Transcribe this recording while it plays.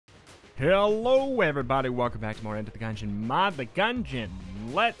Hello everybody, welcome back to more Into the Gungeon mod, the Gungeon.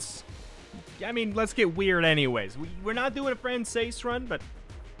 Let's get weird anyways. We're not doing a friend Sace run, but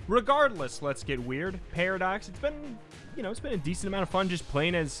regardless, let's get weird. Paradox, it's been a decent amount of fun just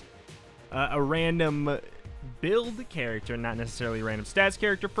playing as a random build character, not necessarily a random stats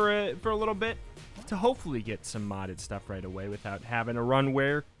character for a little bit, to hopefully get some modded stuff right away without having a run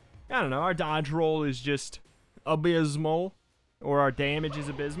where, I don't know, our dodge roll is just abysmal, or our damage is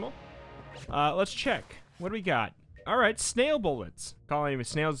abysmal. Let's check. What do we got? Alright, snail bullets. Colony with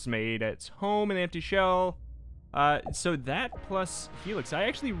snails is made at its home in an empty shell. So that plus Helix. I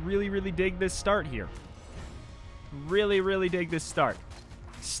actually really dig this start here. Really dig this start.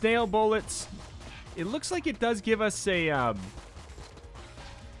 Snail bullets. It looks like it does give us a,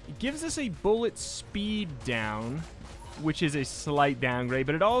 it gives us a bullet speed down, which is a slight downgrade,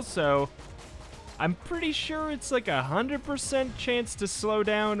 but it also, I'm pretty sure it's like 100% chance to slow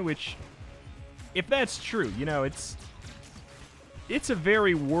down, which, if that's true, you know, it's a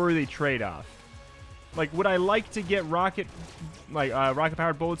very worthy trade-off. Like, would I like to get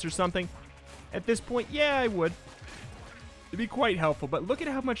rocket-powered bullets or something? At this point, yeah, I would. It'd be quite helpful, but look at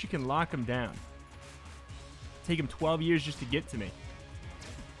how much you can lock them down. Take him 12 years just to get to me.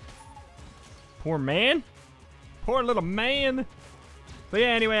 Poor man. Poor little man. But yeah,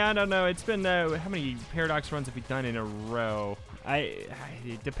 anyway, I don't know. It's been, how many Paradox runs have we done in a row?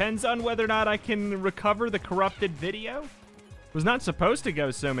 It depends on whether or not I can recover the corrupted video. Was not supposed to go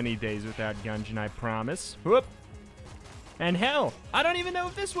so many days without Gungeon, I promise. Whoop. And hell, I don't even know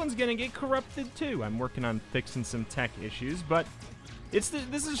if this one's gonna get corrupted too. I'm working on fixing some tech issues, but this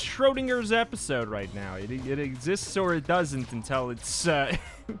is Schrodinger's episode right now. It exists or it doesn't until it's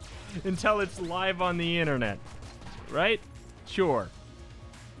until it's live on the internet, right? Sure.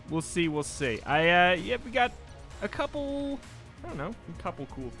 We'll see. Yeah, we got a couple. I don't know, a couple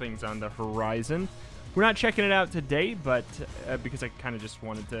cool things on the horizon. We're not checking it out today, but because I kind of just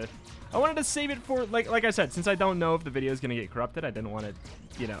wanted to, I wanted to save it for, like I said, since I don't know if the video is going to get corrupted, I didn't want to,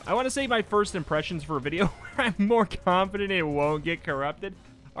 you know, I want to save my first impressions for a video where I'm more confident it won't get corrupted.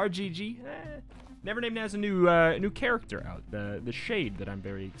 RGG, Never Named has a new character out, the Shade, that I'm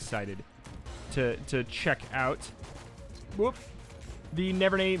very excited to check out. Whoop. The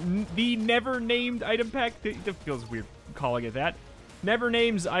never named item pack. It feels weird calling it that. Never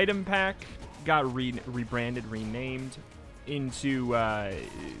Name's item pack got rebranded, renamed into I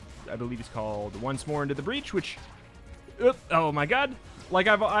believe it's called Once More Into the Breach, which oh my god, like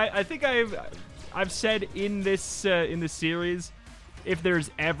I think I've said in this series, if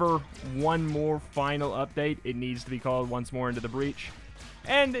there's ever one more final update, it needs to be called Once More Into the Breach.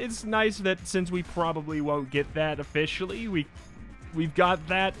 And it's nice that since we probably won't get that officially, we've got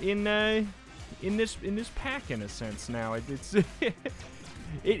that in this pack in a sense now. It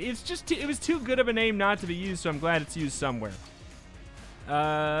was too good of a name not to be used, so I'm glad it's used somewhere.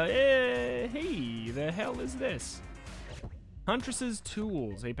 Hey, the hell is this? Huntress's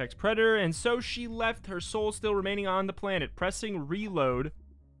tools, Apex Predator, and so she left, her soul still remaining on the planet. Pressing reload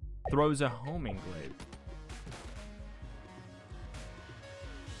throws a homing glaive.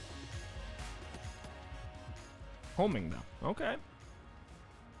 Homing though, okay.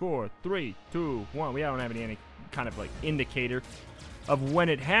 4, 3, 2, 1. We don't have any kind of like indicator of when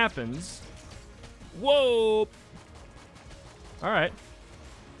it happens. Whoa! Alright.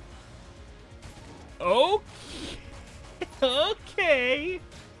 Okay.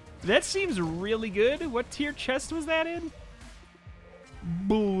 That seems really good. What tier chest was that in?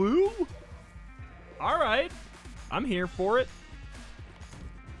 Blue? Alright. I'm here for it.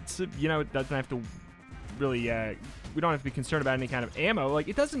 It's, you know, it doesn't have to really, we don't have to be concerned about any kind of ammo. Like,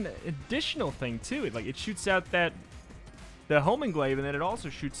 it does an additional thing to it. Like, it shoots out the homing glaive, and then it also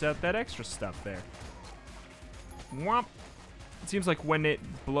shoots out that extra stuff there. Womp. It seems like when it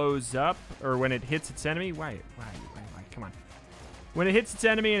blows up, or when it hits its enemy, why, come on. When it hits its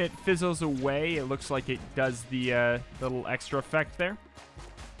enemy and it fizzles away, it looks like it does the little extra effect there.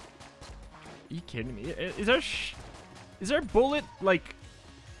 Are you kidding me? Is our bullet, like,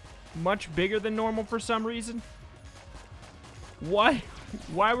 much bigger than normal for some reason? Why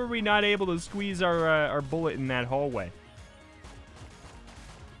were we not able to squeeze our bullet in that hallway?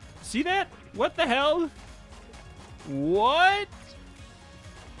 See that? What the hell? What?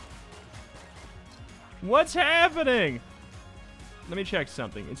 What's happening? Let me check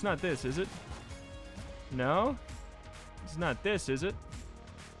something. It's not this, is it? No? It's not this, is it?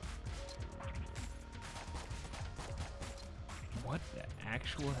 What the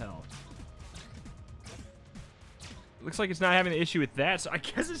actual hell? Looks like it's not having an issue with that, so I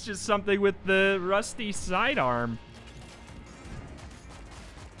guess it's just something with the rusty sidearm.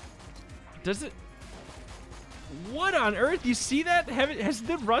 Does it... What on earth? You see that? Has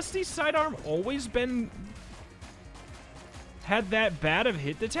the rusty sidearm always been... had that bad of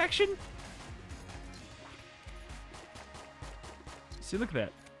hit detection? See, look at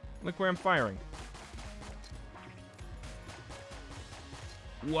that. Look where I'm firing.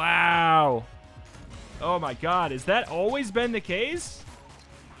 Wow. Oh my god, has that always been the case?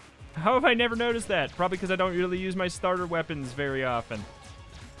 How have I never noticed that? Probably because I don't really use my starter weapons very often.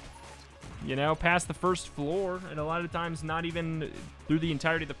 You know, past the first floor, and a lot of times not even through the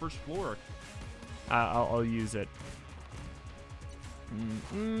entirety of the first floor. I'll use it.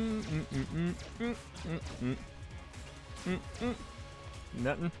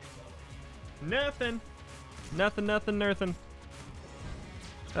 Nothing. Nothing.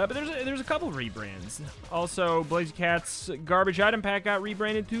 But there's a couple rebrands. Also, Blazy Cat's garbage item pack got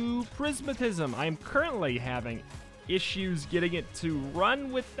rebranded to Prismatism. I am currently having issues getting it to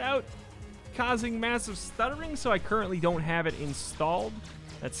run without causing massive stuttering, so I currently don't have it installed.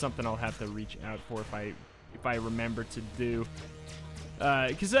 That's something I'll have to reach out for if I remember to do.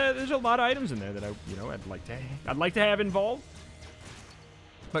 Because there's a lot of items in there that I'd like to have involved.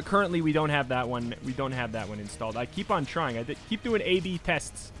 But currently we don't have that one. We don't have that one installed. I keep on trying. I keep doing A/B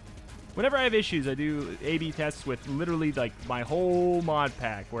tests. Whenever I have issues, I do A/B tests with literally like my whole mod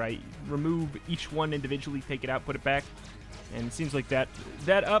pack, where I remove each one individually, take it out, put it back. And it seems like that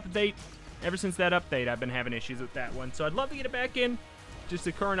update, ever since that update, I've been having issues with that one. So I'd love to get it back in. Just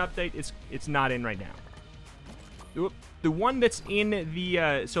the current update, it's not in right now. The one that's in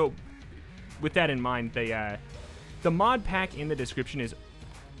the so with that in mind, the mod pack in the description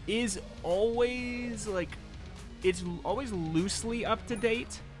is always like, it's always loosely up to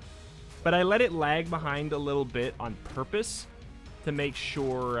date, but I let it lag behind a little bit on purpose to make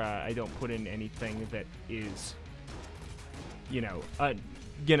sure I don't put in anything that is, you know,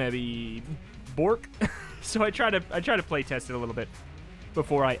 gonna be bork. So I try to play test it a little bit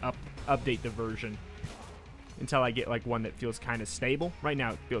before I update the version until I get like one that feels kind of stable. Right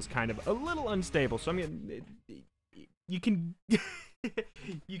now it feels kind of a little unstable, so you can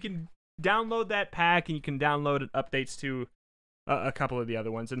you can download that pack, and you can download updates to a couple of the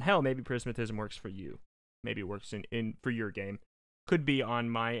other ones. And hell, maybe Prismatism works for you. Maybe it works in for your game. Could be on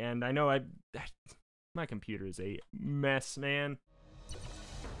my end. I know my computer is a mess, man.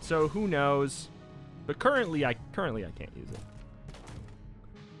 So who knows? But currently I can't use it.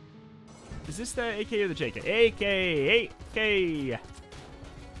 Is this the AK or the JK? AK.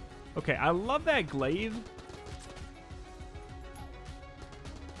 Okay, I love that glaive.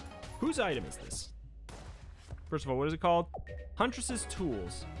 Whose item is this? First of all, what is it called? Huntress's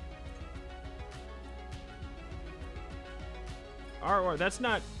Tools. RR, that's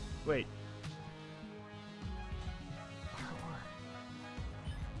not... Wait.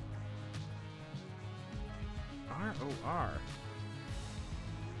 ROR.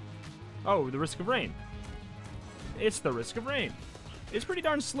 Oh, the Risk of Rain. It's the Risk of Rain. It's pretty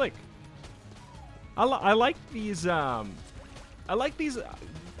darn slick. I like these, I like these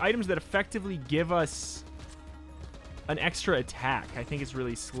items that effectively give us an extra attack. I think it's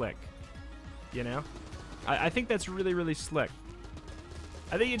really slick. You know? I think that's really, really slick.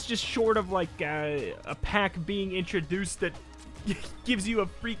 I think it's just short of like a pack being introduced that gives you a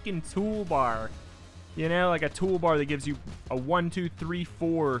freaking toolbar. You know, like a toolbar that gives you a 1, 2, 3,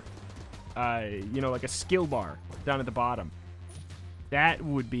 4, you know, like a skill bar down at the bottom. That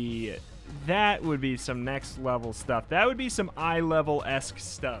would be some next level stuff. That would be some eye level-esque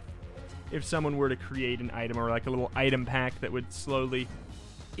stuff. If someone were to create an item, or like a little item pack that would slowly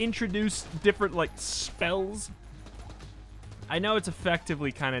introduce different like spells. I know it's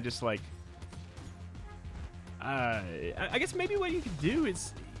effectively kind of just like, I guess maybe what you could do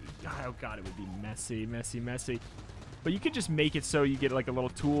is, oh god, it would be messy. But you could just make it so you get like a little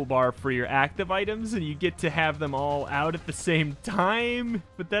toolbar for your active items, and you get to have them all out at the same time.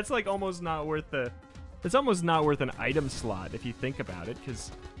 But that's like almost not worth it's almost not worth an item slot if you think about it, because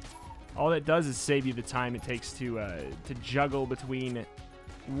all that does is save you the time it takes to juggle between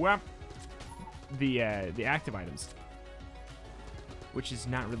the active items, which is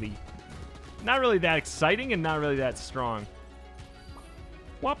not really that exciting and not really that strong.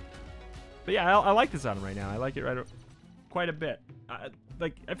 Whoop. But yeah, I like this item right now. I like it quite a bit.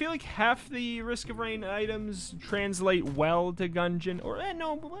 Like, I feel like half the Risk of Rain items translate well to Gungeon, or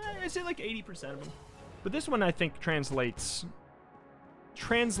no, I say like 80% of them. But this one I think translates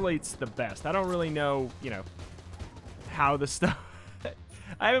the best. I don't really know, you know, how the stuff.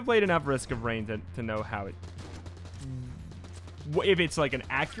 I haven't played enough Risk of Rain to know how it, if it's like an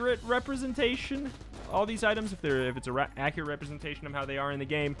accurate representation, all these items, if it's a accurate representation of how they are in the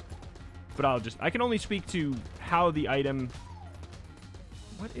game. But I can only speak to how the item...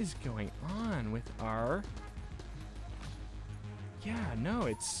 What is going on with our... Yeah, no,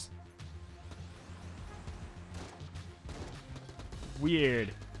 it's...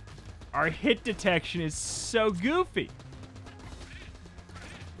 weird. Our hit detection is so goofy.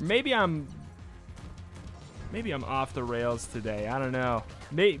 Maybe I'm off the rails today. I don't know.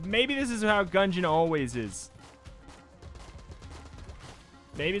 Maybe this is how Gungeon always is.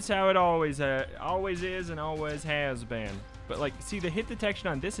 Maybe it's how it always is and always has been. But like, see, the hit detection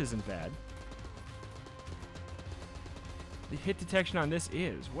on this isn't bad. The hit detection on this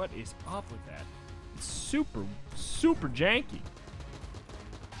is. What is up with that? It's super, super janky.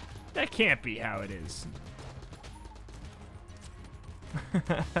 That can't be how it is.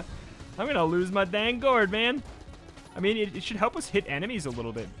 I'm gonna lose my dang gourd, man. I mean, it should help us hit enemies a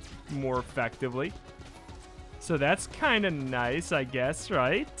little bit more effectively. So that's kind of nice, I guess,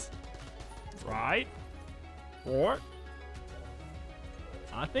 right? Right? Or?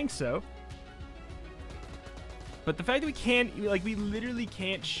 I think so. But the fact that we can't, like, we literally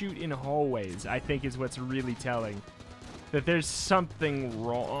can't shoot in hallways, I think is what's really telling. That there's something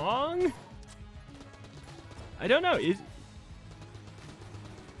wrong? I don't know.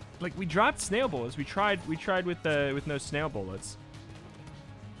 Like, we dropped snail bullets. We tried with no snail bullets.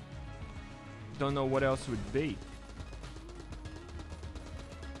 Don't know what else would be.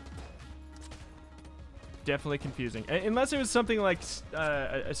 Definitely confusing. Unless it was something like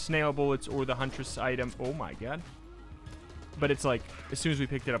a snail bullets or the huntress item. Oh my god. But it's like, as soon as we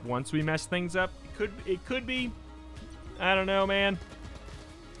picked it up once, we messed things up. It could be. I don't know, man.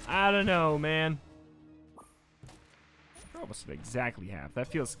 I don't know, man. We're almost at exactly half. That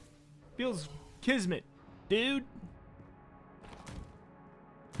feels kismet, dude.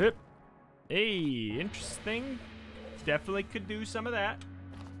 Hip. Hey, interesting. Definitely could do some of that.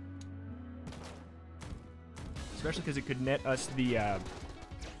 Especially because it could net us the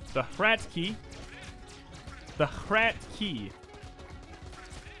Hrat key. The Hrat key.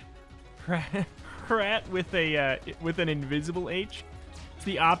 Hrat with a with an invisible H. It's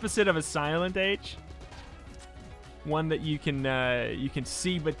the opposite of a silent H. One that you can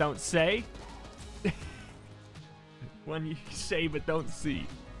see but don't say. One you say but don't see.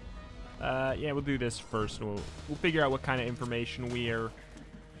 Yeah, we'll do this first. We'll figure out what kind of information we are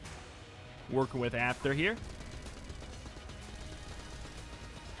working with after here.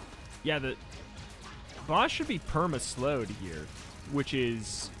 Yeah, the boss should be perma-slowed here, which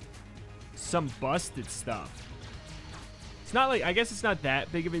is some busted stuff. It's not like, I guess it's not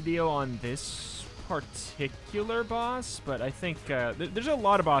that big of a deal on this particular boss, but I think there's a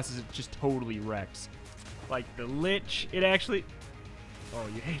lot of bosses it just totally wrecks. Like the Lich, it actually... Oh,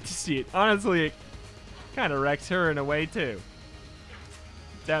 you hate to see it. Honestly, it kind of wrecks her in a way, too.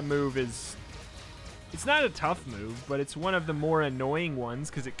 That move is... It's not a tough move, but it's one of the more annoying ones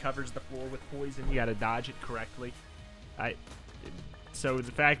because it covers the floor with poison. You gotta dodge it correctly. So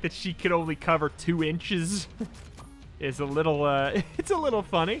the fact that she could only cover 2 inches is a little, it's a little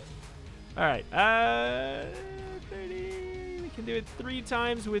funny. All right, 30. We can do it 3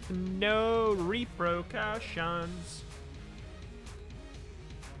 times with no repercussions.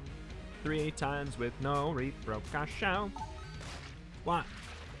 3 times with no repercussion. 1,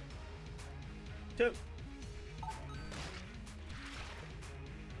 2,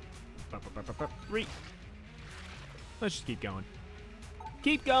 3. Let's just keep going.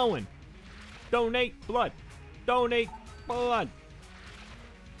 Keep going. Donate blood. Donate blood.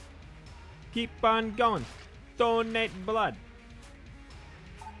 Keep on going. Donate blood.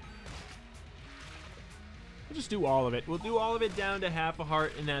 We'll just do all of it. We'll do all of it down to half a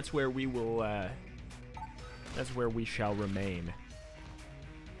heart, and that's where we will, that's where we shall remain.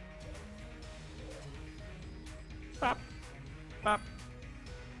 Pop. Pop.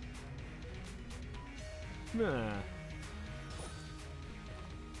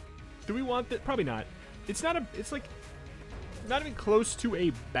 Do we want that? Probably not. It's not a, it's like not even close to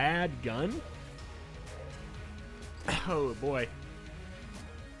a bad gun. Oh boy.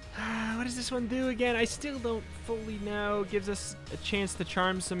 What does this one do again? I still don't fully know. Gives us a chance to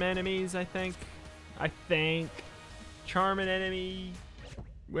charm some enemies, I think. Charm an enemy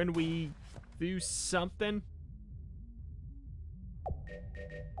when we do something.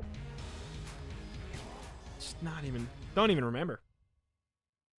 Just not even, don't even remember.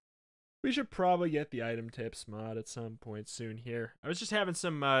 We should probably get the item tips mod at some point soon here. I was just having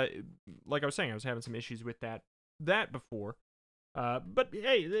some, like I was saying, I was having some issues with that before. But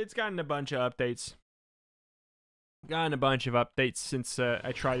hey, it's gotten a bunch of updates. Gotten a bunch of updates since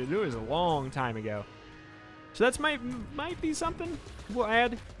I tried to do it. It was a long time ago. So that's might be something we'll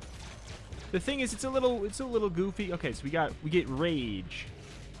add The thing is, it's a little goofy. Okay, so we get rage.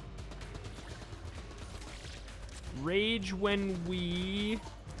 Rage when we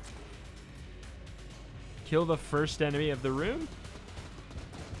kill the first enemy of the room.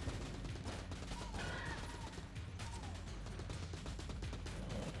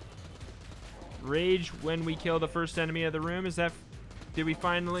 Rage when we kill the first enemy of the room. Is that? Did we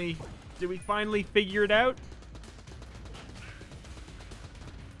finally figure it out?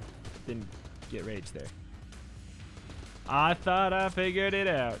 Didn't get rage there. I thought I figured it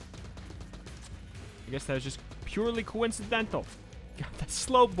out. I guess that was just purely coincidental. God, that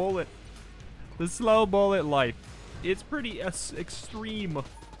slow bullet. The slow bullet life. It's pretty extreme. So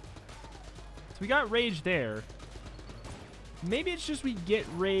we got rage there. Maybe it's just we get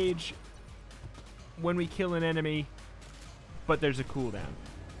rage when we kill an enemy, but there's a cooldown.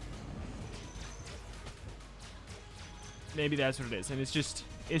 Maybe that's what it is, and it's just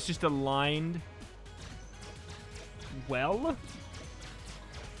aligned well.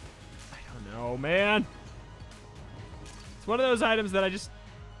 I don't know, man. It's one of those items that I just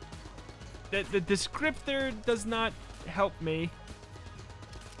the descriptor does not help me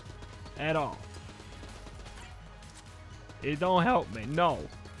at all. It don't help me. No.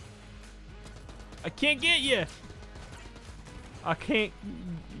 I can't get you. I can't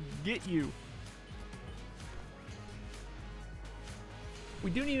get you.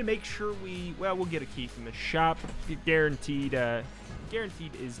 We do need to make sure we'll get a key from the shop. Guaranteed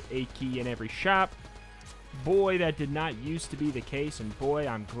is a key in every shop. Boy, that did not used to be the case, and boy,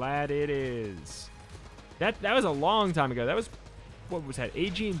 I'm glad it is. That was a long time ago. That was, what was that,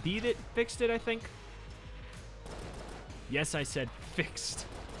 AG&D that fixed it, I think? Yes, I said fixed.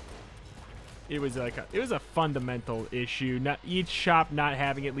 It was like it was a fundamental issue. Not each shop not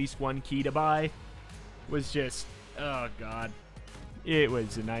having at least one key to buy was just, oh god, it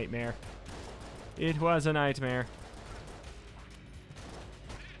was a nightmare. It was a nightmare.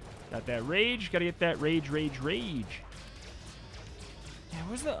 Got that rage. Gotta get that rage. Yeah,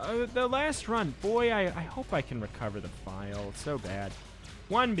 what was the last run? Boy, I hope I can recover the file. It's so bad.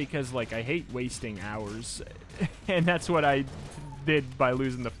 One, because like I hate wasting hours, and that's what I did by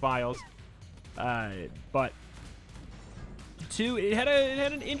losing the files. But two, it had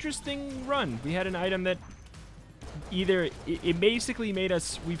an interesting run. We had an item that either it basically made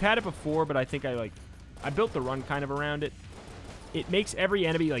us. We've had it before, but I think I built the run kind of around it. It makes every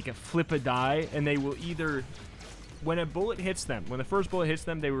enemy like a flip a die, and they will either, when a bullet hits them, when the first bullet hits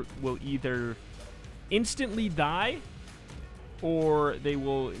them, they will either instantly die, or they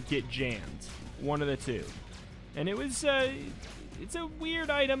will get jammed. One of the two. And it was it's a weird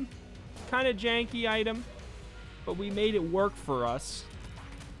item. Kind of janky item, but we made it work for us.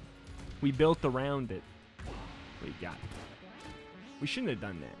 We built around it. We got it. We shouldn't have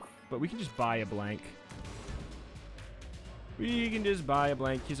done that, but we can just buy a blank. We can just buy a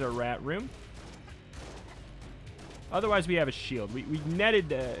blank. Here's our rat room. Otherwise, we have a shield. We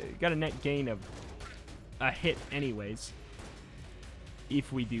netted, got a net gain of a hit anyways,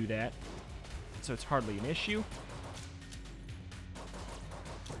 if we do that. So it's hardly an issue.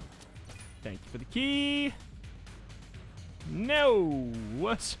 Thank you for the key. No!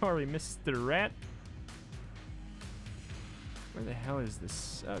 Sorry, Mr. Rat. Where the hell is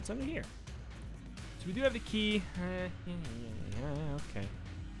this? Oh, it's under here. So we do have the key. Okay.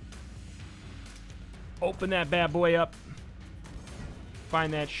 Open that bad boy up.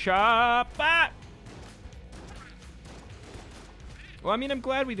 Find that shop. Ah! Well, I mean, I'm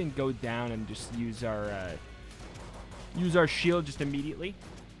glad we didn't go down and just use our shield just immediately.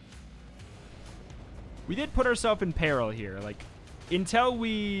 We did put ourselves in peril here. Like, until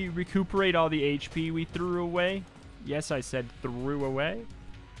we recuperate all the HP we threw away. Yes, I said threw away.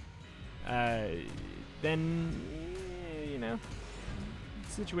 Then, you know,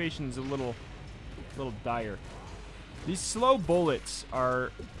 the situation's a little dire. These slow bullets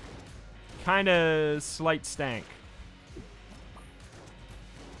are kind of slight stank.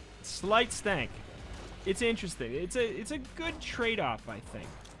 Slight stank. It's interesting. It's a good trade-off, I think.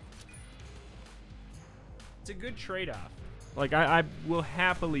 It's a good trade-off. Like, I will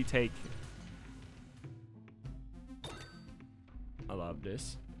happily take. I love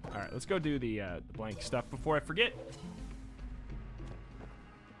this. All right, let's go do the blank stuff before I forget.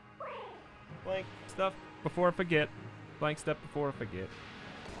 Blank stuff before I forget. Blank stuff before I forget.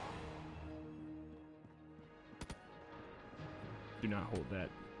 Do not hold that.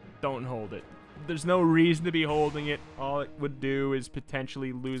 Don't hold it. There's no reason to be holding it. All it would do is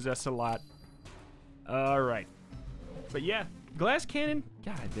potentially lose us a lot. All right. But yeah, glass cannon.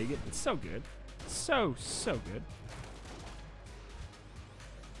 God, I dig it. It's so good. So good.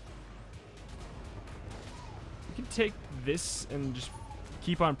 take this and just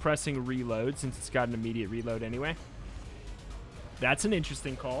keep on pressing reload since it's got an immediate reload anyway. That's an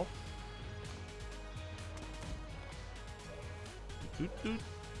interesting call.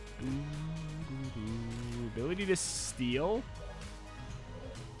 Ability to steal.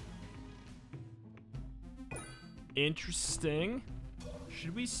 Interesting.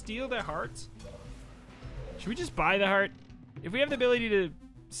 Should we steal the heart? Should we just buy the heart? If we have the ability to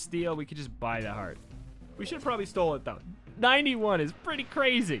steal, we could just buy the heart. We should have probably stole it though. 91 is pretty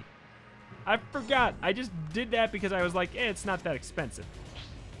crazy. I forgot. I just did that because I was like, it's not that expensive.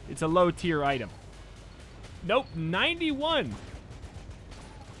 It's a low tier item. Nope, 91.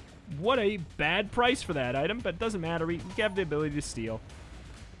 What a bad price for that item, but it doesn't matter. We have the ability to steal.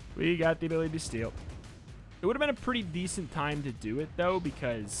 We got the ability to steal. It would have been a pretty decent time to do it though,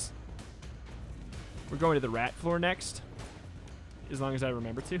 because we're going to the rat floor next. As long as I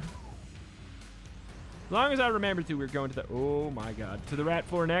remember to. As long as I remember to, we're going to the, oh my god, to the rat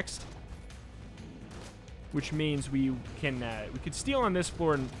floor next. Which means we could steal on this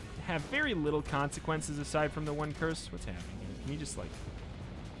floor and have very little consequences aside from the one curse. What's happening here? Can you just like,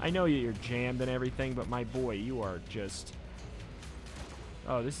 I know you're jammed and everything, but my boy, you are just,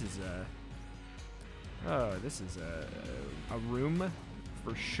 this is a room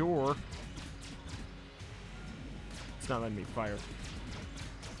for sure. It's not letting me fire.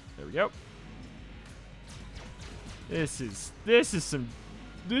 There we go. This is some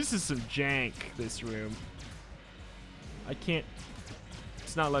jank, this room. I can't,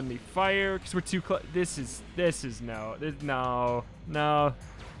 it's not letting me fire because we're too close. This is no,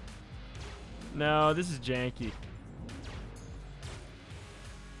 this is janky.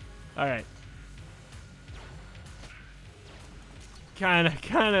 All right. Kind of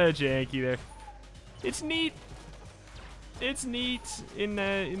janky there. It's neat. It's neat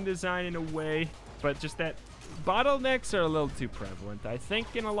in design in a way, but just that bottlenecks are a little too prevalent. I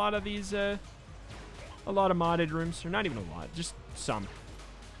think in a lot of these, a lot of modded rooms, or not even a lot, just some.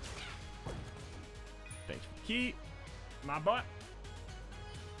 Thanks for the key, my butt.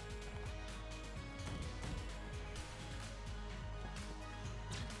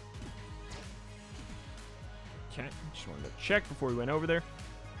 Okay, just wanted to check before we went over there.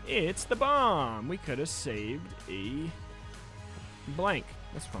 It's the bomb. We could have saved a blank.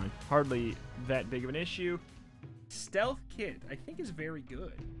 That's fine. Hardly that big of an issue. Stealth kit, I think, is very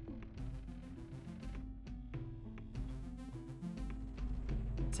good.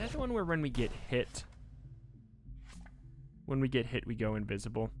 Is that the one where when we get hit, we go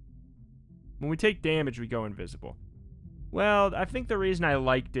invisible? When we take damage, we go invisible. Well, I think the reason I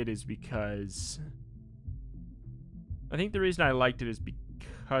liked it is because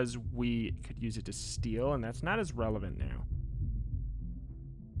we could use it to steal, and that's not as relevant now.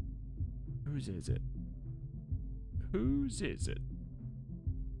 Whose is it? Whose is it?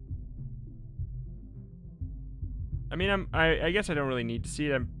 I mean, I guess I don't really need to see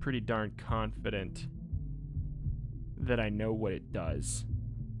it. I'm pretty darn confident that I know what it does.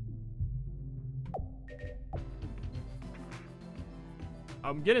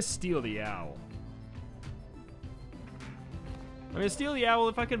 I'm gonna steal the owl. I'm gonna steal the owl.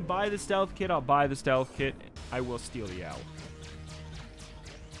 If I can buy the stealth kit, I'll buy the stealth kit. I will steal the owl.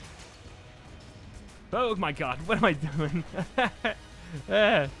 Oh my god, what am I doing?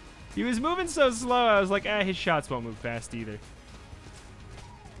 He was moving so slow, I was like, his shots won't move fast either.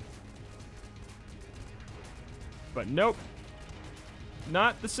 But nope.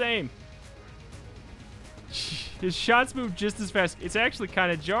 Not the same. His shots move just as fast. It's actually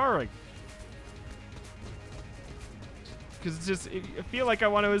kind of jarring. Because it's just, I feel like I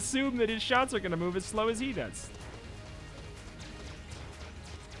want to assume that his shots are going to move as slow as he does.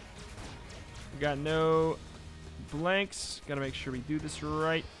 We got no blanks. Got to make sure we do this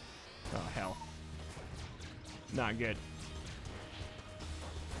right. Oh, hell. Not good.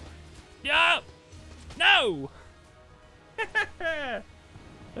 Yo! No!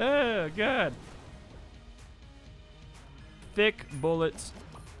 Oh, God. Thick bullets.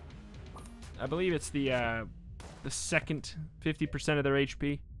 I believe it's the second 50% of their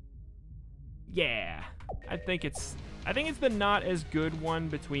HP. Yeah. I think it's the not as good one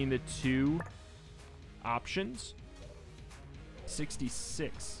between the two options.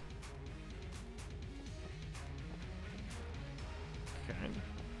 66. Okay.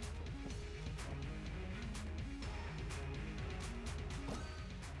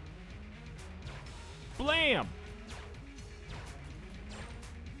 Blam!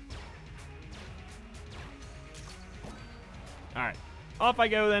 Alright. Off I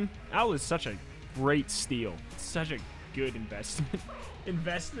go then. Owl is such a great steal. It's such a good investment.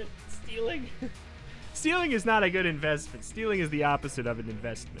 Investment? Stealing? Stealing is not a good investment. Stealing is the opposite of an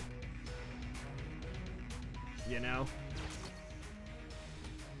investment. You know?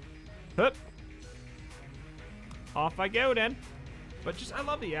 Hup. Off I go then. But just, I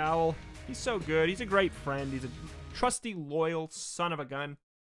love the owl. He's so good. He's a great friend. He's a trusty, loyal son of a gun.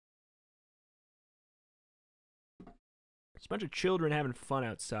 It's a bunch of children having fun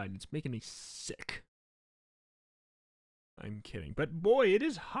outside, and it's making me sick. I'm kidding. But boy, it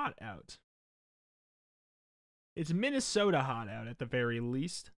is hot out. It's Minnesota hot out at the very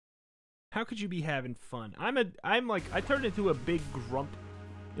least. How could you be having fun? I'm like, I turn into a big grump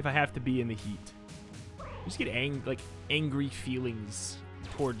if I have to be in the heat. I just get angry feelings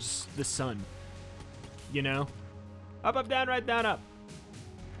towards the sun. You know? Up, up, down, right, down, up.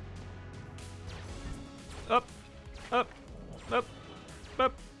 Up, up, up,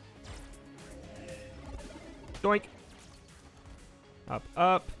 up. Doink. Up,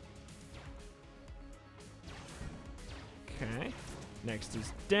 up. Okay. Next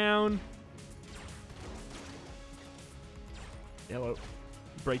is down. Hello.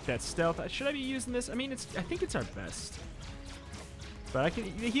 Break that stealth. Should I be using this? I mean, I think it's our best. But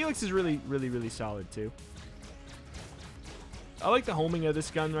the Helix is really, really, really solid too. I like the homing of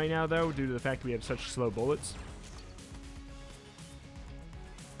this gun right now though, due to the fact we have such slow bullets.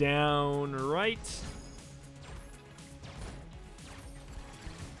 Down right.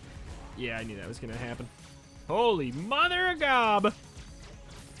 Yeah, I knew that was gonna happen. Holy mother of gob!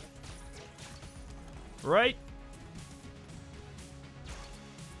 Right.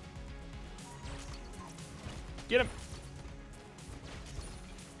 Get him.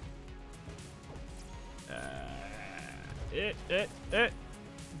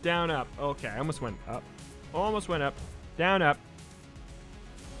 Down, up. Okay, I almost went up. Almost went up. Down, up.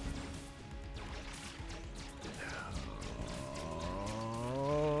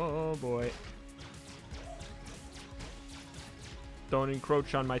 Oh, boy. Don't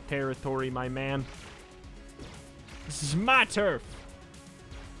encroach on my territory, my man. This is my turf.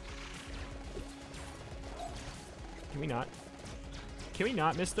 Can we not? Can we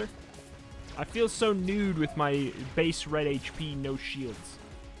not, mister? I feel so nude with my base red HP, no shields.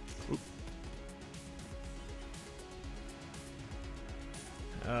 Oop.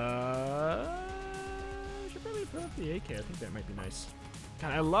 Should probably put up the AK. I think that might be nice.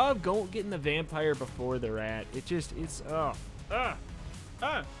 God, I love getting the vampire before they're at.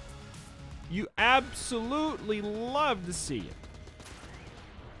 You absolutely love to see it.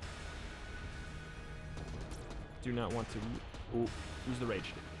 Do not want to. Oh, use the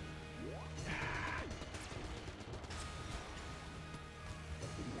rage.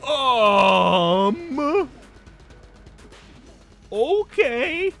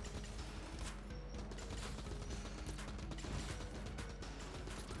 Okay.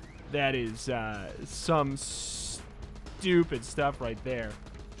 That is some stupid stuff right there,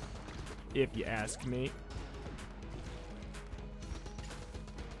 if you ask me.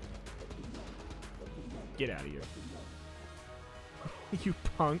 Get out of here. You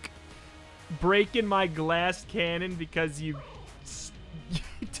punk. Breaking my glass cannon because you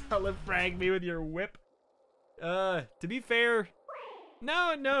telefrag me with your whip. To be fair,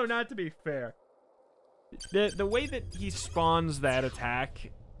 no, not to be fair. The way that he spawns that attack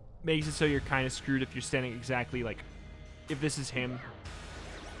makes it so you're kind of screwed if you're standing exactly like, if this is him,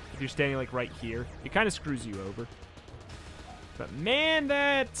 if you're standing like right here, it kind of screws you over. But man,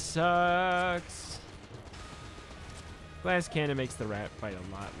 that sucks. Glass cannon makes the rat fight a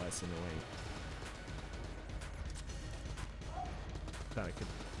lot less annoying.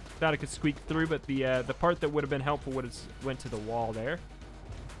 Thought I could squeak through, but the part that would have been helpful would have went to the wall there.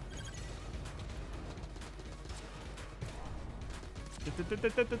 Kind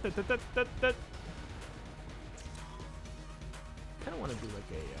of want to do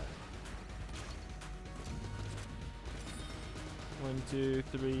like a 1, 2,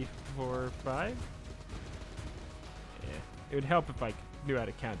 3, 4, 5. Yeah, it would help if I knew how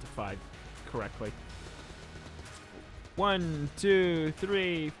to count to 5 correctly. 1, 2,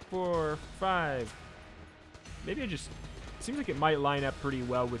 3, 4, 5. Maybe I just... It seems like it might line up pretty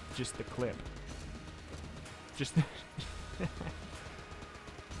well with just the clip. Just...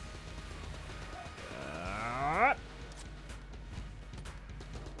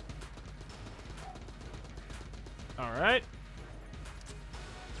 Alright.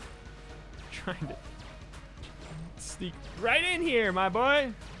 Trying to sneak right in here, my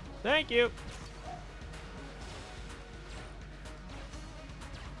boy. Thank you.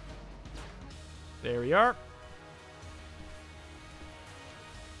 There we are.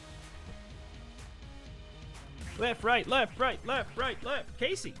 Left, right, left, right, left, right, left.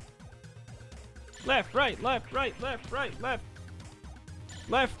 Casey. Left, right, left, right, left, right, left.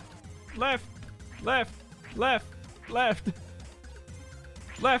 Left, left, left, left, left.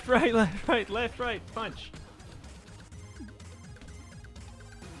 Left, right, left, right, left, right, punch.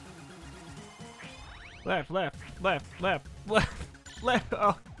 Left, left, left, left, left, left.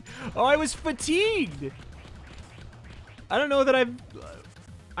 Oh, I was fatigued. I don't know that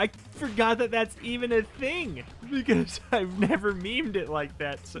I forgot that that's even a thing because I've never memed it like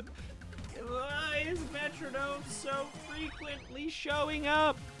that. So, why is metronome so frequently showing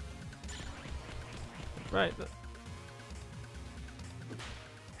up? Right.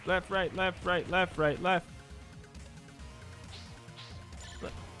 Left, right, left, right, left, right, left.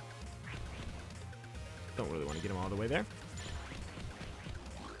 Don't really want to get him all the way there.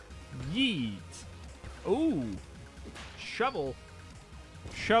 Yeet. Ooh. Shovel.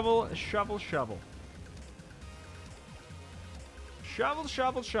 Shovel, shovel, shovel. Shovel,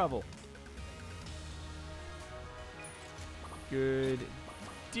 shovel, shovel. Good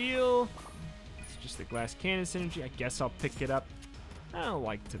deal. It's just a glass cannon synergy. I guess I'll pick it up. I don't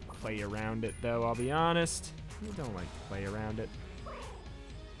like to play around it, though, I'll be honest. I don't like to play around it.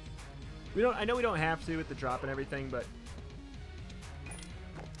 I know we don't have to with the drop and everything, but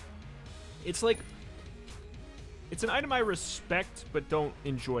it's like, it's an item I respect, but don't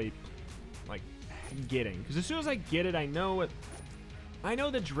enjoy, like, getting. Because as soon as I get it, I know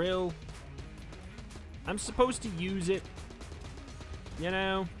the drill. I'm supposed to use it. You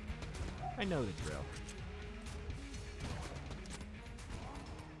know? I know the drill.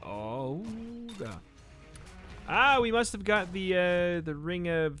 Oh, God. Ah, we must have got the ring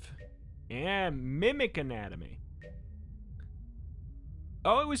of... Yeah, mimic anatomy.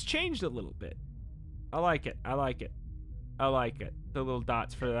 Oh, it was changed a little bit. I like it. I like it. I like it. The little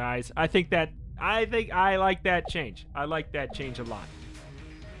dots for the eyes. I think I like that change. I like that change a lot.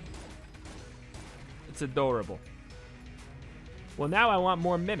 It's adorable. Well, now I want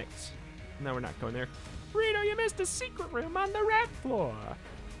more mimics. No, we're not going there. Rito, you missed a secret room on the rat floor.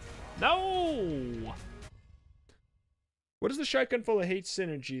 No! What is the shotgun full of hate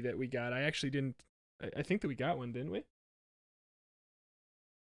synergy that we got? I actually didn't... I think that we got one, didn't we?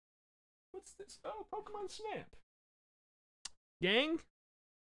 What's this? Oh, Pokemon Snap. Gang?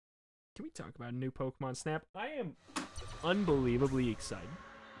 Can we talk about a new Pokemon Snap? I am unbelievably excited.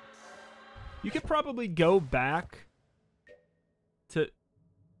 You could probably go back to...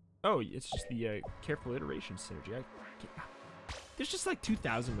 Oh, it's just the careful iteration synergy. There's just like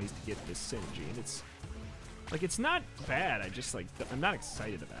 2,000 ways to get this synergy, and it's... Like, it's not bad. I'm not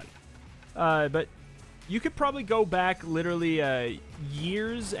excited about it. But you could probably go back literally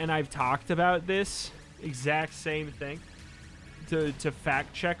years, and I've talked about this exact same thing to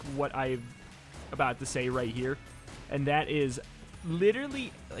fact check what I'm about to say right here. And that is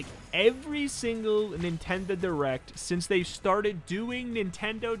literally, like, every single Nintendo Direct since they started doing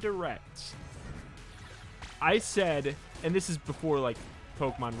Nintendo Directs. I said, and this is before, like,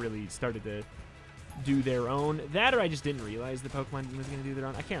 Pokemon really started to do their own. That or I just didn't realize the Pokemon was going to do their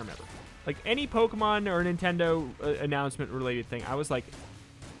own. I can't remember. Like, any Pokemon or Nintendo announcement related thing, I was like,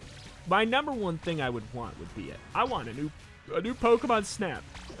 my number one thing I would want would be it. I want a new Pokemon Snap.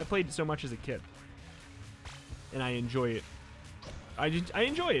 I played it so much as a kid, and I enjoy it. I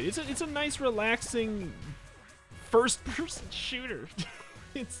enjoy it. It's a nice, relaxing first-person shooter.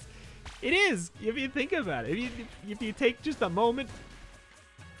 It is, if you think about it. If you take just a moment,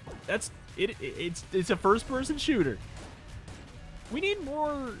 it's a first-person shooter. We need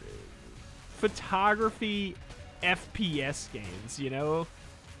more photography FPS games, you know?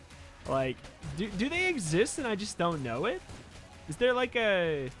 Like, do they exist and I just don't know it? Is there like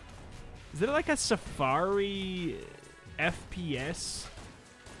a Safari FPS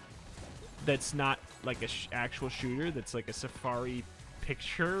that's not like a actual shooter, that's like a Safari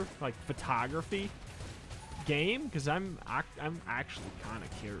picture, like photography game? Because I'm actually kind of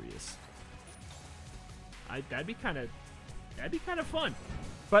curious. That'd be kind of fun.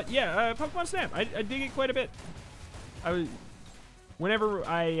 But yeah, Pokemon Snap, I dig it quite a bit. Whenever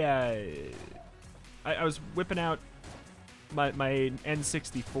I was whipping out my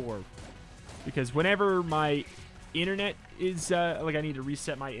N64, because whenever my internet is like, I need to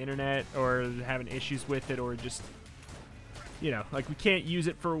reset my internet or having issues with it, or just, you know, like we can't use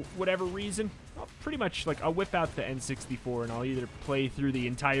it for whatever reason, I'll pretty much, like, I'll whip out the N64 and I'll either play through the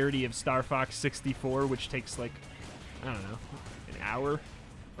entirety of Star Fox 64, which takes like, I don't know, an hour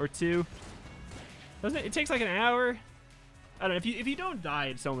or two. Doesn't it? It takes like an hour. I don't know. If you don't die,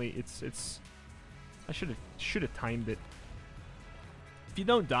 it's I should have timed it. If you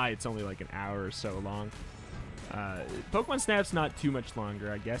don't die, it's only like an hour or so long. Pokemon Snap's not too much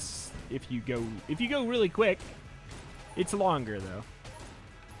longer, I guess. If you go really quick, it's longer though.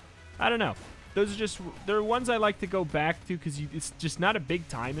 I don't know. Those are just, they're ones I like to go back to because it's just not a big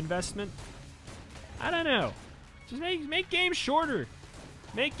time investment. I don't know. Just make games shorter.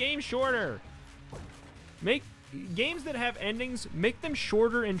 Make games shorter. Make games that have endings, make them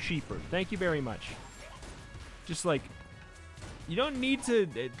shorter and cheaper. Thank you very much. Just like, you don't need to,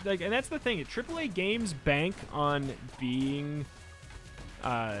 like, and that's the thing. AAA games bank on being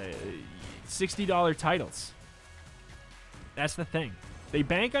 $60 titles. That's the thing. They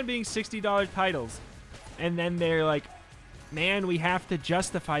bank on being $60 titles, and then they're like, man, we have to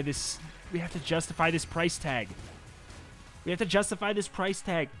justify this. We have to justify this price tag. We have to justify this price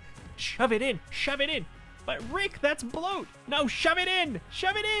tag. Shove it in. Shove it in. But Rick, that's bloat. No, shove it in.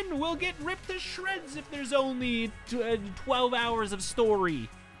 Shove it in. We'll get ripped to shreds if there's only 12 hours of story.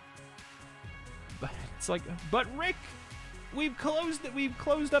 But it's like, but Rick, we've closed it. We've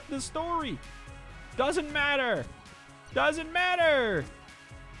closed up the story. Doesn't matter. Doesn't matter.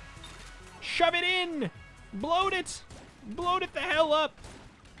 Shove it in. Bloat it. Bloat it the hell up.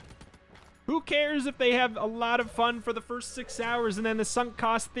 Who cares if they have a lot of fun for the first 6 hours and then the sunk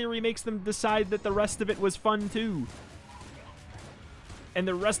cost theory makes them decide that the rest of it was fun too. And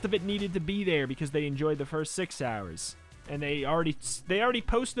the rest of it needed to be there because they enjoyed the first 6 hours. And they already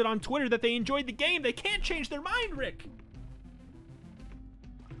posted on Twitter that they enjoyed the game. They can't change their mind, Rick.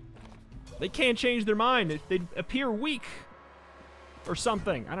 They can't change their mind. They appear weak or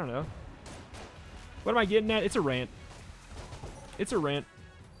something. I don't know. What am I getting at? It's a rant. It's a rant.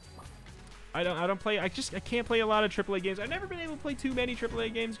 I don't play. I can't play a lot of AAA games. I've never been able to play too many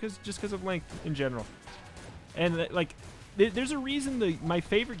AAA games because of length in general. And like, there's a reason my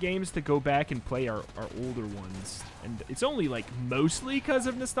favorite games to go back and play are older ones, and it's only like mostly because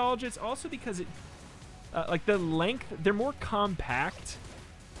of nostalgia. It's also because it, like the length, they're more compact.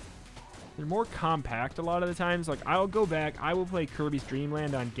 They're more compact a lot of the times. Like I'll go back, I will play Kirby's Dream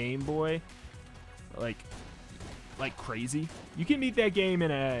Land on Game Boy, like crazy. You can beat that game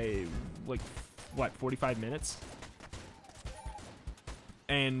in a what 45 minutes.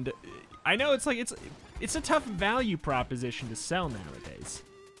 And I know it's like it's a tough value proposition to sell nowadays,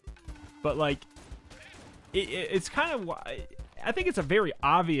 but like it's kind of, I think it's a very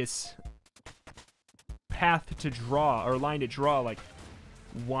obvious path to draw, or line to draw, like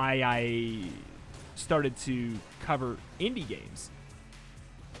why I started to cover indie games,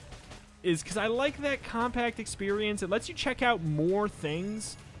 is because I like that compact experience. It lets you check out more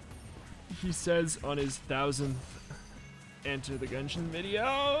things. He says on his 1000th Enter the Gungeon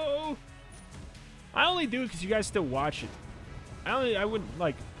video. I only do it because you guys still watch it. I wouldn't,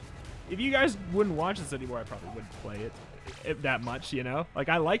 like, if you guys wouldn't watch this anymore, I probably wouldn't play it that much, you know? Like,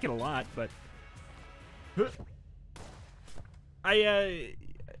 I like it a lot, but I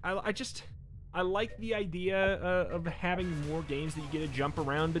like the idea of having more games that you get to jump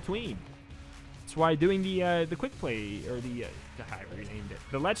around between. That's why doing the quick play, or the I renamed it,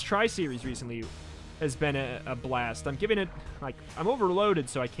 the Let's Try series recently has been a blast. I'm giving it, like, I'm overloaded,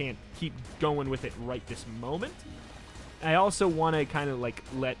 so I can't keep going with it right this moment. I also want to kind of like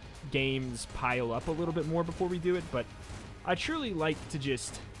let games pile up a little bit more before we do it, but I truly like to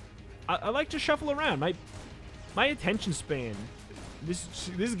just, I like to shuffle around. My attention span, this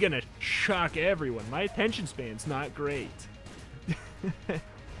is gonna shock everyone. My attention span's not great.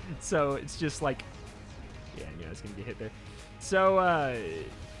 So it's just like, yeah, I knew I was gonna get hit there. So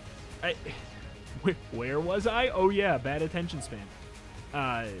where was I? Oh yeah, bad attention span.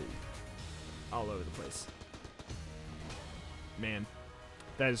 All over the place. Man,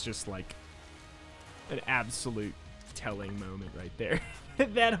 that is just like an absolute telling moment right there.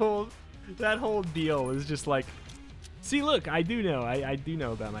 that whole deal is just like, see, look, I do know. I do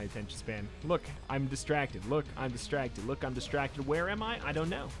know about my attention span. Look, I'm distracted. Look, I'm distracted. Look, I'm distracted. Where am I? I don't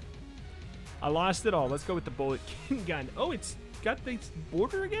know. I lost it all. Let's go with the bullet gun. Oh, it's got the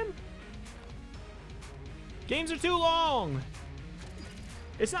border again? Games are too long.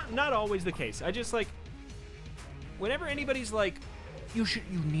 It's not always the case. I just, like, whenever anybody's like, you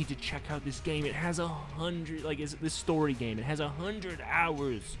need to check out this game. It has 100, like, is this story game. It has 100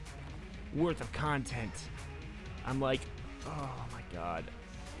 hours worth of content. I'm like, oh my God,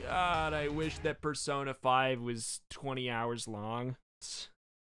 I wish that Persona 5 was 20 hours long.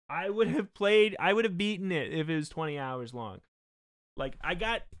 I would have beaten it if it was 20 hours long. Like, I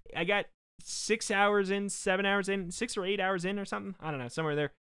got 6 hours in, 7 hours in, 6 or 8 hours in or something. I don't know, somewhere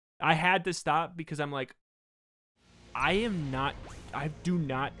there. I had to stop because I'm like, I do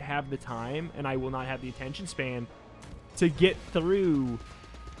not have the time, and I will not have the attention span to get through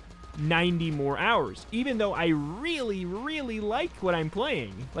 90 more hours, even though I really, really like what I'm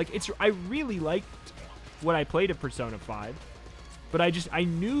playing. Like, I really liked what I played at Persona 5, but I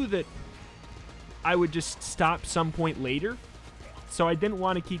knew that I would just stop some point later, so I didn't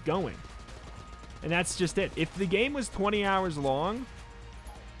want to keep going. And that's just it. If the game was 20 hours long,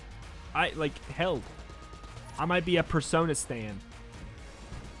 hell, I might be a Persona stan.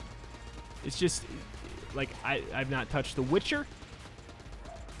 It's just, like, I've not touched The Witcher.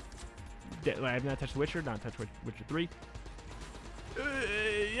 I've not touched The Witcher, not touched Witcher 3.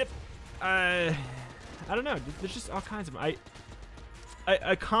 Yep. I don't know. There's just all kinds of them.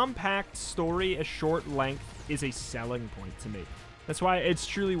 A compact story, a short length, is a selling point to me. That's why, it's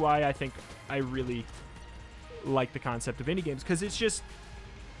truly why I think I really like the concept of indie games, because it's just,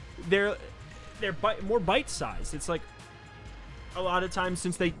 they're more bite-sized. It's like, a lot of times,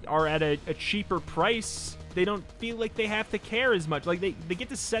 since they are at a cheaper price, they don't feel like they have to care as much. Like, they get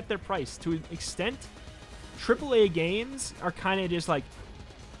to set their price to an extent. AAA games are kind of just like,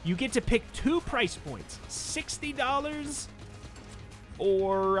 you get to pick 2 price points, $60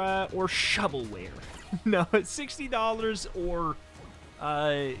 or shovelware. No, it's $60 or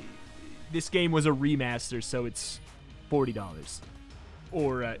this game was a remaster, so it's $40.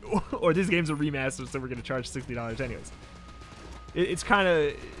 Or this game's a remaster, so we're gonna charge $60 anyways. It's kind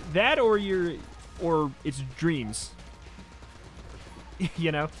of that, or it's Dreams.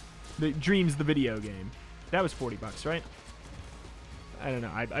 You know, the Dreams, the video game. That was $40, right? I don't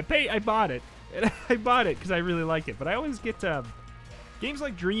know. I bought it. I bought it because I really like it. But I always get games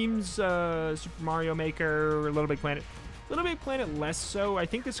like Dreams, Super Mario Maker, Little Big Planet. Little Big Planet less so. I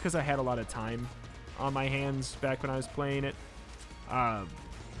think that's because I had a lot of time on my hands back when I was playing it.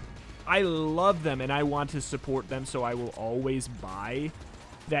 I love them and I want to support them, so I will always buy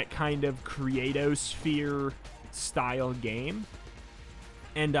that kind of Creatosphere style game,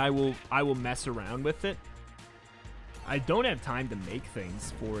 and I will mess around with it. I don't have time to make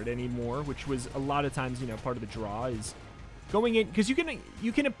things for it anymore, which was a lot of times, you know, part of the draw is going in, because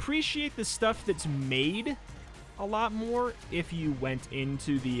you can appreciate the stuff that's made a lot more if you went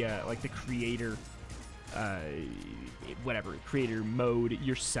into the like the creator creator mode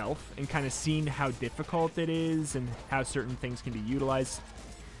yourself and kind of seen how difficult it is and how certain things can be utilized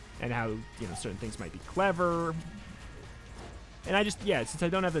and how, you know, certain things might be clever. And I just, yeah, since I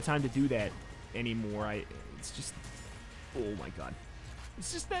don't have the time to do that anymore, it's just, oh my god,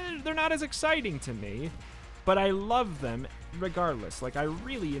 it's just that they're not as exciting to me, but I love them regardless. Like, I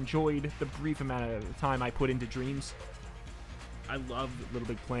really enjoyed the brief amount of time I put into Dreams. I love Little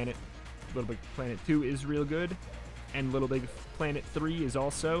Big Planet. Little Big Planet 2 is real good, and Little Big Planet 3 is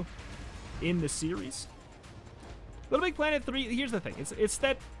also in the series. Little Big Planet 3, here's the thing, it's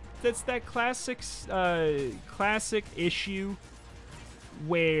that classic issue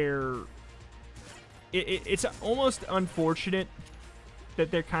where it's almost unfortunate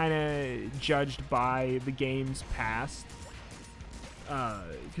that they're kind of judged by the game's past,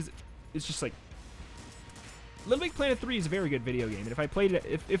 because it's just like, Little Big Planet 3 is a very good video game, and if I played it,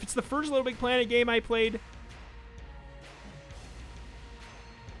 if it's the first Little Big Planet game I played,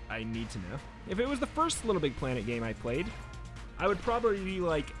 I need to know. If it was the first Little Big Planet game I played, I would probably be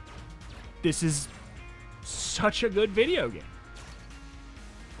like, this is such a good video game.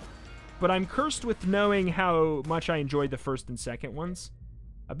 But I'm cursed with knowing how much I enjoyed the first and second ones.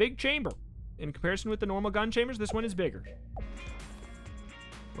 A big chamber. In comparison with the normal gun chambers, this one is bigger.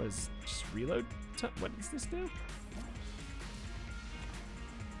 What is, just reload? What does this do?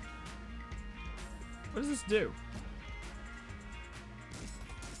 What does this do?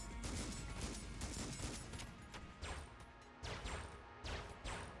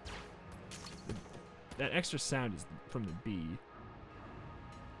 That extra sound is from the B.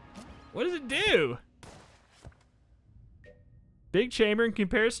 What does it do? Big chamber. In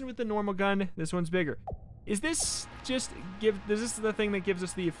comparison with the normal gun, this one's bigger. Is this just is this the thing that gives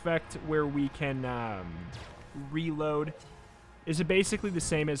us the effect where we can reload? Is it basically the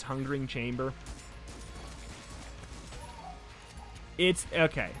same as Hungering Chamber? It's,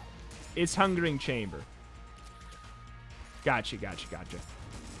 okay. It's Hungering Chamber. Gotcha.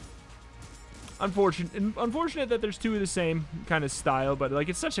 Unfortunate that there's two of the same kind of style, but like,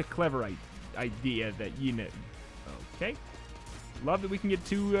 it's such a clever idea that, you know. Okay. Love that we can get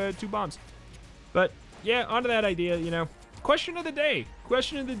two bombs. But yeah, onto that idea, you know. Question of the day.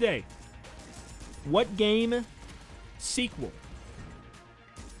 What game sequel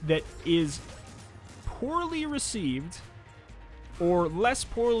that is poorly received, or less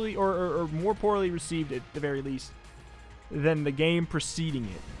poorly, or more poorly received at the very least, than the game preceding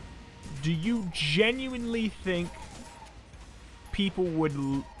it, do you genuinely think people would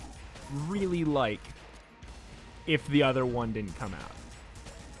really like if the other one didn't come out.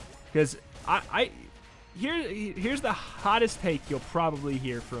 Because here's the hottest take you'll probably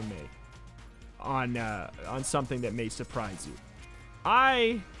hear from me on something that may surprise you.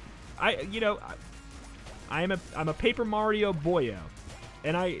 I'm a Paper Mario boyo,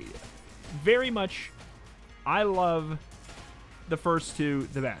 and I love the first two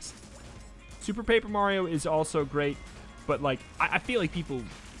the best. Super Paper Mario is also great, but like I feel like people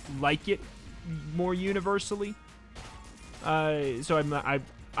like it more universally. So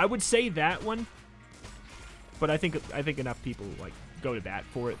I would say that one, but I think enough people like go to bat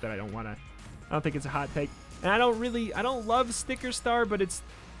for it that I don't think it's a hot take. And I don't love Sticker Star, but it's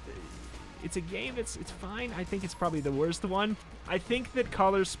a game it's fine. I think it's probably the worst one. I think that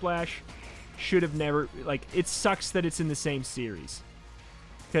Color Splash should have never, like, it sucks that it's in the same series.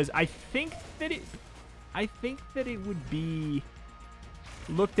 Because I think that it would be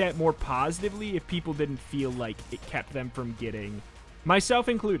looked at more positively if people didn't feel like it kept them from getting, myself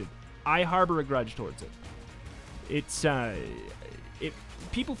included, I harbor a grudge towards it. It's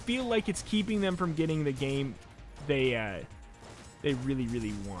people feel like it's keeping them from getting the game they really,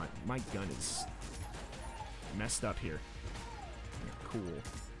 really want. My gun is messed up here. Cool.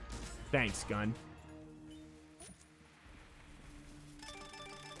 Thanks, gun.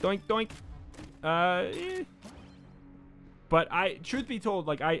 Doink, doink. But truth be told,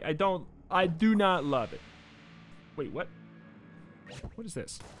 like, I do not love it. Wait, what? What is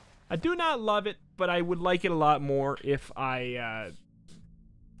this? I do not love it, but I would like it a lot more if I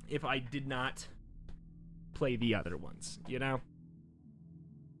did not play the other ones, you know?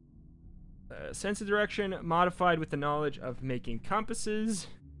 Sense of direction modified with the knowledge of making compasses.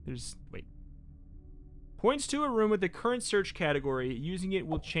 Wait. Points to a room with the current search category. Using it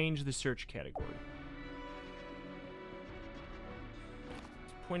will change the search category.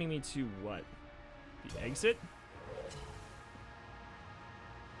 It's pointing me to what? The exit?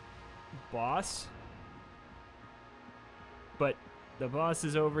 Boss? But the boss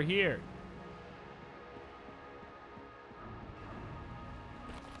is over here.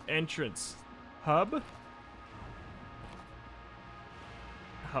 Entrance. Hub?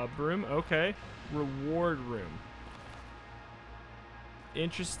 Hub room, okay. Reward room.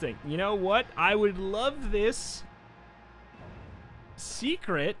 Interesting. You know what? I would love this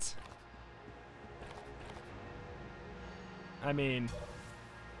secret. I mean,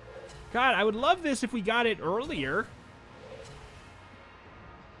 God, I would love this if we got it earlier.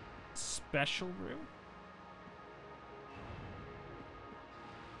 Special room?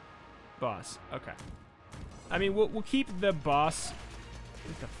 Boss. Okay. I mean, we'll keep the boss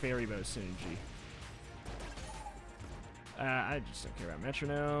with the fairy bow synergy. I just don't care about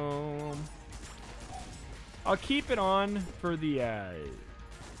metronome. I'll keep it on for the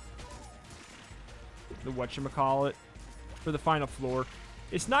whatchamacallit, for the final floor.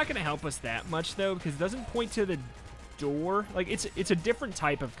 It's not going to help us that much, though, because it doesn't point to the door. Like, it's a different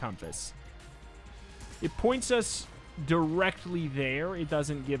type of compass. It points us directly there. It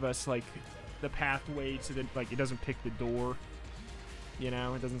doesn't give us, like, the pathway to the, like, it doesn't pick the door. You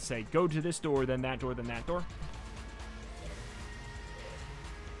know, it doesn't say, go to this door, then that door, then that door.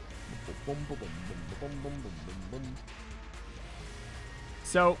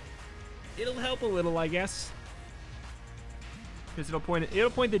 So, it'll help a little, I guess. Because it'll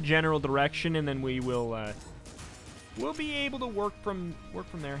point the general direction, and then we'll be able to work from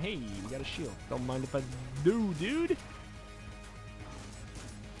there. Hey, we got a shield. Don't mind if I do, dude.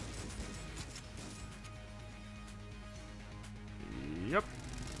 Yep.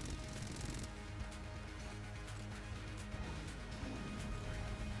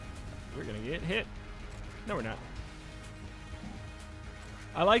 We're gonna get hit. No, we're not.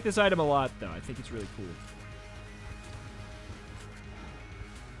 I like this item a lot, though. I think it's really cool.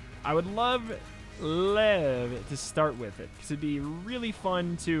 I would love to start with it, because it'd be really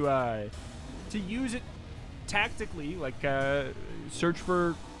fun to use it tactically, like search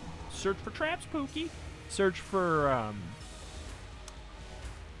for traps, Pookie. Search for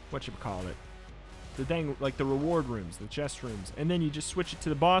whatchamacallit, the dang, like the reward rooms, the chest rooms, and then you just switch it to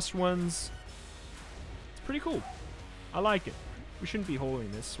the boss ones. It's pretty cool. I like it. We shouldn't be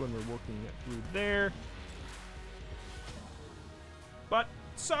holding this when we're working it through there, but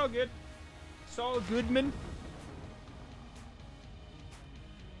it's all good. It's all Goodman.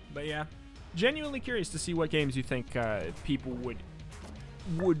 But yeah, genuinely curious to see what games you think people would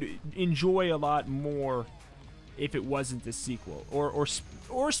enjoy a lot more if it wasn't a sequel or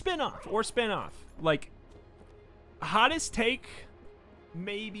spin-off. Like, hottest take,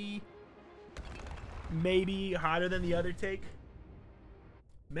 maybe hotter than the other take.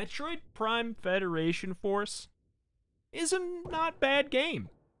 Metroid Prime Federation Force is a not bad game.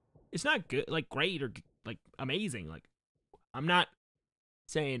 It's not good, like great or like amazing. Like, I'm not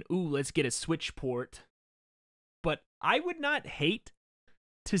saying, ooh, let's get a Switch port, but I would not hate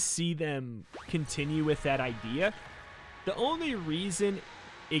to see them continue with that idea. The only reason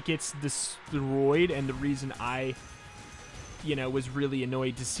it gets destroyed, and the reason I, you know, was really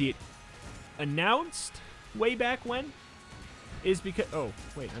annoyed to see it announced way back when, is because, oh,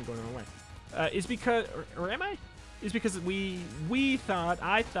 wait, I'm going the wrong way. Is because, or am I? Is because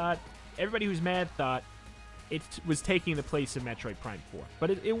I thought, everybody who's mad thought it was taking the place of Metroid Prime 4. But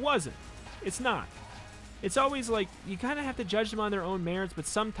it wasn't. It's not. It's always like, you kind of have to judge them on their own merits, but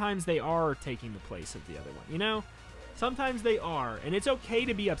sometimes they are taking the place of the other one, you know? Sometimes they are, and it's okay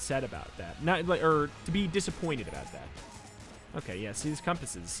to be upset about that. Not like, or to be disappointed about that. Okay, yeah, see these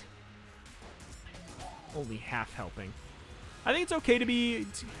compasses. Only half helping. I think it's okay to be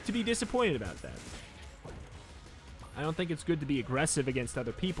disappointed about that. I don't think it's good to be aggressive against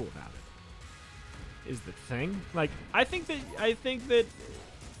other people about it. Is the thing. Like, I think that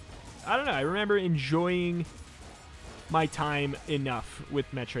I don't know, I remember enjoying my time enough with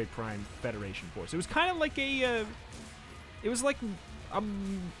Metroid Prime Federation Force. It was kind of like a it was like a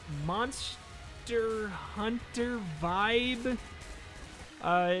Monster Hunter vibe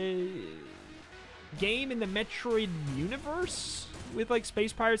game in the Metroid universe with like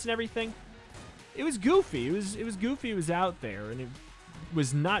space pirates and everything. It was goofy. It was goofy. It was out there, and it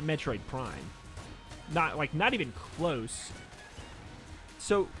was not Metroid Prime. Not even close.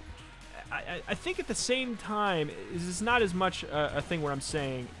 So I think at the same time, it's not as much a thing where I'm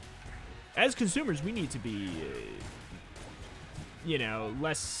saying, as consumers, we need to be, you know,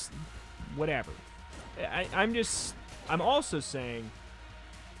 less whatever. I'm also saying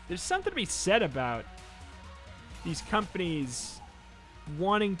there's something to be said about these companies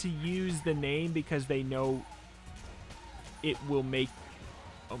wanting to use the name because they know it will make,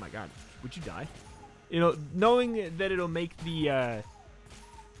 oh my god, would you die? You know, knowing that it'll make the, oh,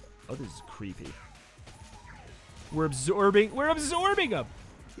 this is creepy. We're absorbing them.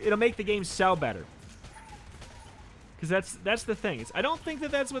 It'll make the game sell better. Because that's the thing. I don't think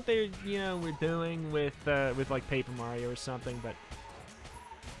that that's what they're, you know, we're doing with like Paper Mario or something, but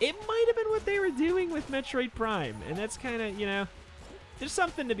it might have been what they were doing with Metroid Prime, and that's kind of, you know, there's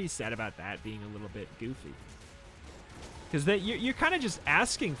something to be said about that being a little bit goofy. Because you're kind of just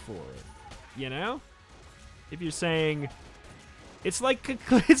asking for it, you know? If you're saying, it's like a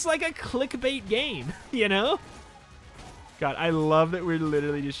clickbait game, you know? God, I love that we're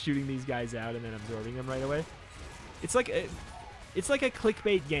literally just shooting these guys out and then absorbing them right away. It's like a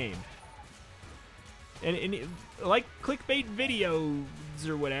clickbait game. And like clickbait videos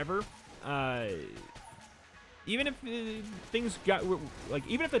or whatever, even if things got, like,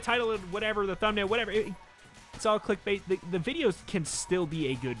 even if the title, whatever, the thumbnail, whatever, it's all clickbait, the videos can still be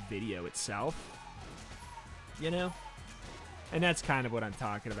a good video itself, you know? And that's kind of what I'm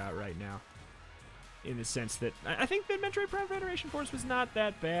talking about right now, in the sense that I think that Metroid Prime Federation Force was not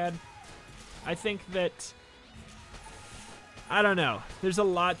that bad. I think that, I don't know, there's a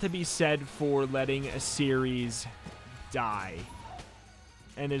lot to be said for letting a series die.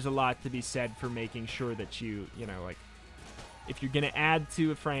 And there's a lot to be said for making sure that you know, like, if you're going to add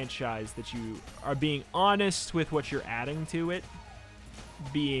to a franchise, that you are being honest with what you're adding to it,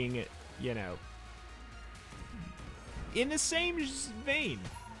 being, you know, in the same vein.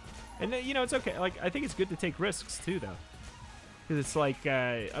 And, you know, it's okay. Like, I think it's good to take risks, too, though. Because it's like,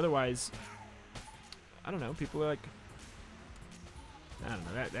 otherwise, I don't know, people are like, I don't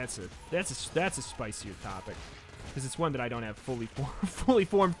know, that's a spicier topic. Because it's one that I don't have fully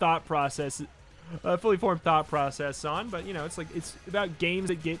formed thought process on. But, you know, it's like, it's about games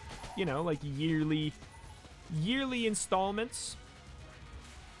that get, you know, like yearly installments,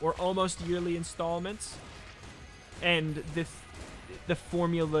 or almost yearly installments, and the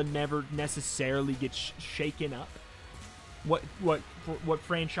formula never necessarily gets shaken up. What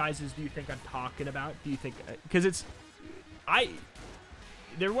franchises do you think I'm talking about? Do you think, because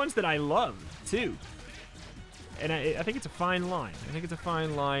they're ones that I love too. And I think it's a fine line. I think it's a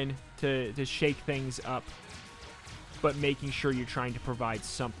fine line to shake things up, but making sure you're trying to provide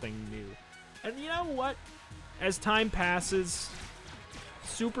something new. And you know what? As time passes,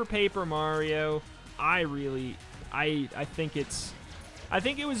 Super Paper Mario, I think it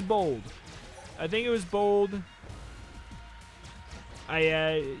was bold. I think it was bold.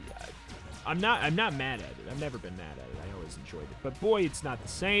 I'm not mad at it. I've never been mad at it. I always enjoyed it. But boy, it's not the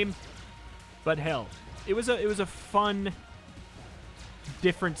same. But hell, it was a fun,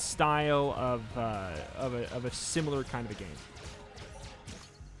 different style of a similar kind of a game.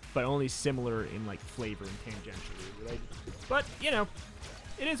 but only similar in like flavor and tangentially related. But you know,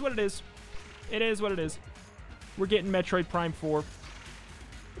 it is what it is. It is what it is. We're getting Metroid Prime 4,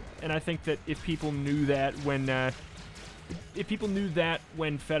 and I think that if people knew that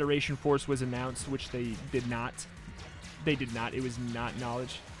when Federation Force was announced, which they did not. It was not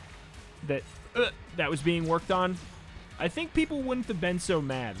knowledge that that was being worked on. I think people wouldn't have been so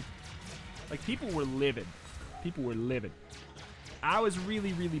mad. Like, people were livid. People were livid. I was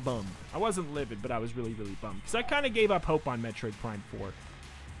really, really bummed. I wasn't livid, but I was really, really bummed. Because I kind of gave up hope on Metroid Prime 4.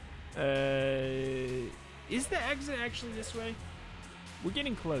 Is the exit actually this way? We're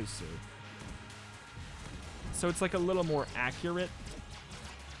getting closer. So it's like a little more accurate.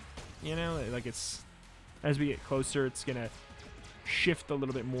 You know, like it's... As we get closer, it's going to shift a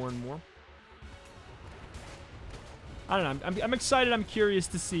little bit more and more. I don't know. I'm excited. I'm curious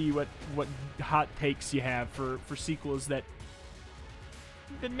to see what hot takes you have for sequels that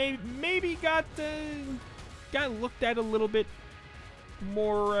maybe got looked at a little bit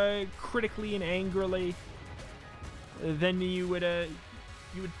more critically and angrily than you would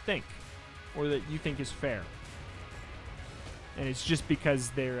think, or that you think is fair. And it's just because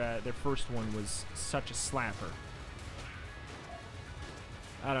their first one was such a slapper.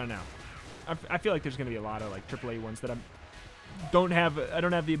 I don't know. I feel like there's going to be a lot of like AAA ones that I don't have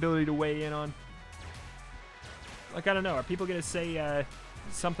the ability to weigh in on. Like, I don't know. Are people going to say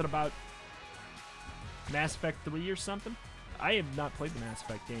something about Mass Effect 3 or something? I have not played the Mass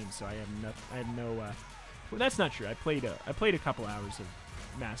Effect game, so I have no. Well, that's not true. I played a couple hours of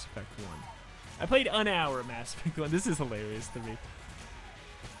Mass Effect 1. I played an hour of Mass Effect 1. This is hilarious to me.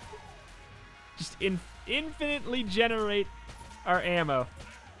 Just infinitely generate our ammo.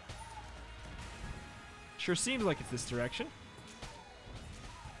 Sure seems like it's this direction.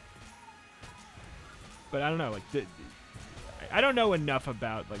 But I don't know, like, I don't know enough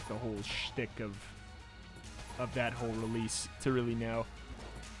about, like, the whole shtick of that whole release to really know.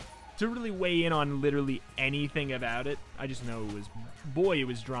 To really weigh in on literally anything about it. I just know it was, boy, it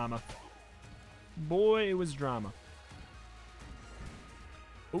was drama. Boy, it was drama.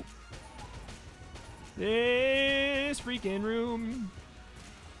 Oh. This freaking room.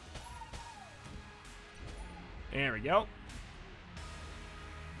 There we go.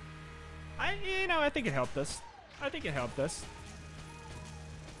 I think it helped us. I think it helped us.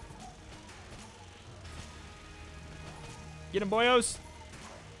 Get him, boyos.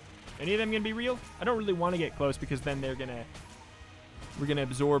 Any of them gonna be real? I don't really want to get close because then we're gonna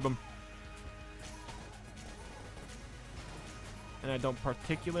absorb them. And I don't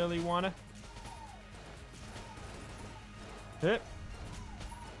particularly wanna. I'm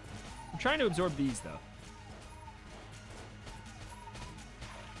trying to absorb these though.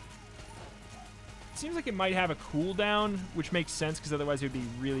 Seems like it might have a cooldown, which makes sense because otherwise it would be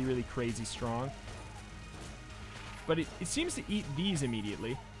really, really crazy strong. But it seems to eat these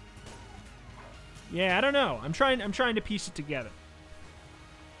immediately. Yeah, I don't know. I'm trying to piece it together.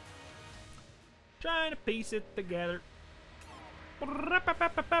 Trying to piece it together.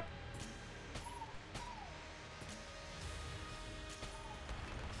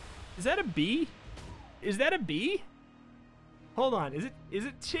 Is that a bee? Is that a bee? Hold on, is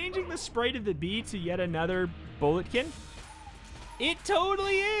it changing the sprite of the bee to yet another bulletkin? It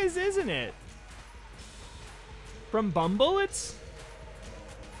totally is, isn't it? From Bum Bullets?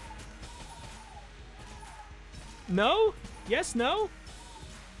 No? Yes, no?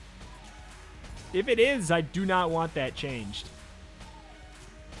 If it is, I do not want that changed.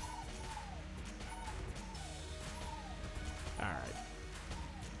 Alright.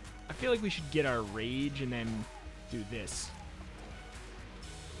 I feel like we should get our rage and then do this.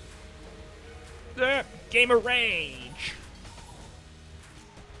 Game of Rage.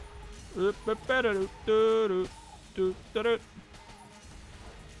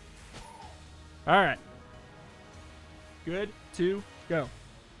 Alright. Good to go.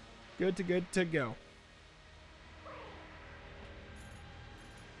 Good to go.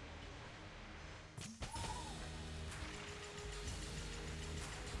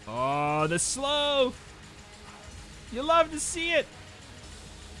 Oh, the slow. You love to see it.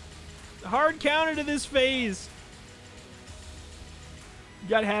 Hard counter to this phase. You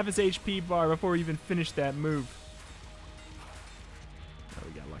got half his HP bar before we even finished that move. Oh,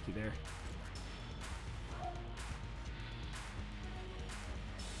 we got lucky there.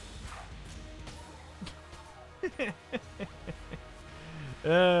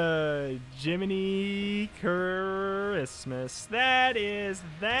 Jiminy Christmas. That is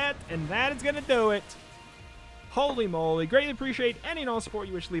that, and that is gonna do it. Holy moly. Greatly appreciate any and all support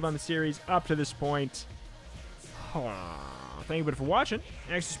you wish to leave on the series up to this point. Thank Thank you for watching.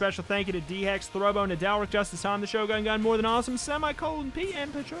 Extra special thank you to DHEX, Throwbo, Nydeleric, JusticeTom, The Show Gun, More Than Awesome, Semicolon P,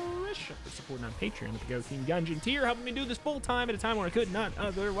 and Patrica for supporting on Patreon. The Piegood Team Gungeon tier, helping me do this full time at a time where I could not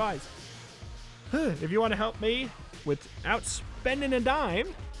otherwise. If you want to help me without spending a dime,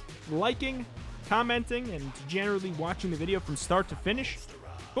 liking, commenting, and generally watching the video from start to finish,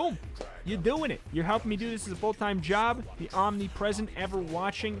 boom, you're doing it. You're helping me do this as a full-time job. The omnipresent,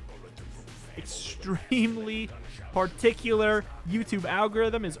 ever-watching, extremely particular YouTube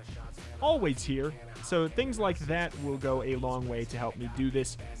algorithm is always here. So things like that will go a long way to help me do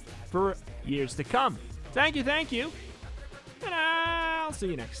this for years to come. Thank you, and I'll see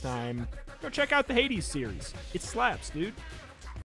you next time. Go check out the Hades series. It slaps, dude.